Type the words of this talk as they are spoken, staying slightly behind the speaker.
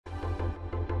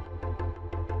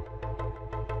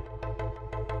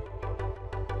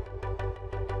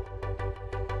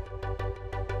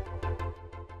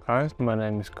Hi, my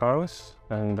name is Karlis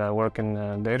and I work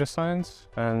in data science,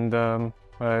 and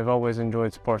I've always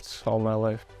enjoyed sports all my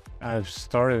life. I've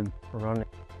started running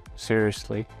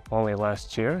seriously only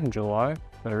last year in July.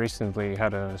 I recently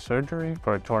had a surgery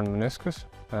for a torn meniscus,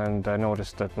 and I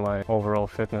noticed that my overall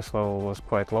fitness level was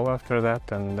quite low after that,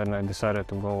 and then I decided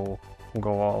to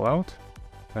go all out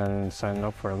and sign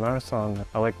up for a marathon.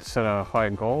 I like to set a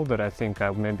high goal that I think I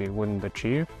maybe wouldn't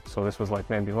achieve, so this was like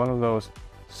maybe one of those.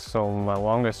 So my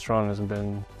longest run has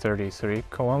been 33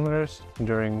 kilometers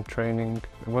during training.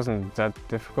 It wasn't that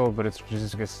difficult, but it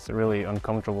just gets really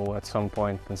uncomfortable at some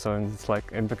point. And so it's like,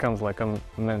 it becomes like a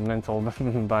mental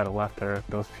battle after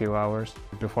those few hours.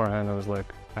 Beforehand,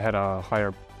 I had a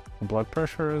higher blood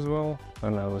pressure as well,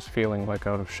 and I was feeling like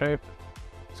out of shape.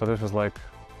 So this was like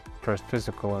first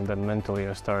physical, and then mentally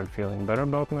I started feeling better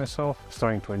about myself,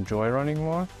 starting to enjoy running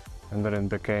more. And then it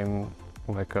became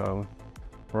like a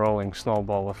rolling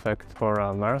snowball effect.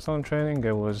 For marathon training,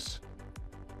 it was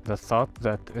the thought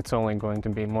that it's only going to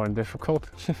be more difficult.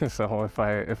 So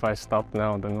if I stop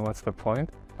now, then what's the point?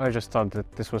 I just thought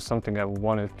that this was something I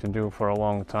wanted to do for a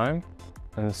long time.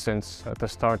 And since at the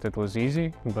start it was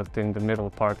easy, but in the middle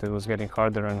part it was getting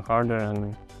harder and harder,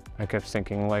 and I kept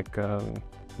thinking like,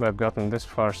 I've gotten this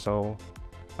far, so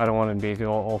I don't want to be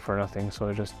all for nothing. So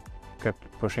I just kept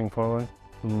pushing forward.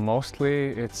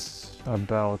 Mostly it's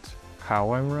about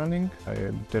how I'm running. I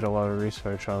did a lot of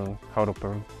research on how to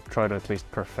try to at least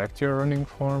perfect your running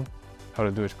form, how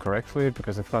to do it correctly,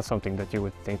 because it's not something that you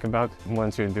would think about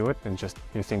once you do it, and just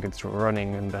you think it's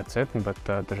running and that's it, but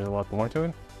there's a lot more to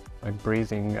it, like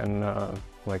breathing and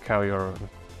like how your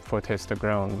foot hits the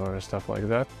ground or stuff like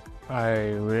that.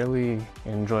 I really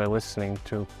enjoy listening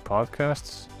to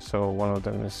podcasts, so one of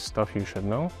them is Stuff You Should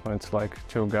Know. It's like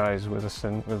two guys with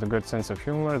a good sense of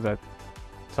humor that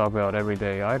talk about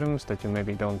everyday items that you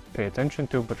maybe don't pay attention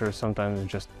to, but are sometimes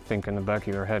just think in the back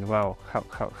of your head, wow,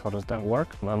 how does that work?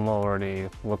 I'm already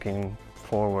looking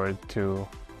forward to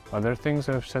other things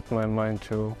I've set my mind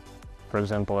to. For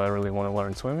example, I really want to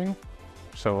learn swimming.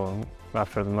 So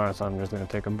after the marathon, I'm just going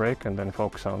to take a break and then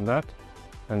focus on that.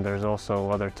 And there's also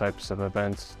other types of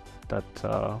events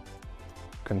that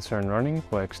concern running,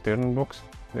 like student books.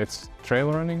 It's trail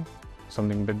running,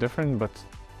 something a bit different, but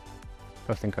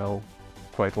I think I'll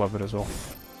quite love it as well.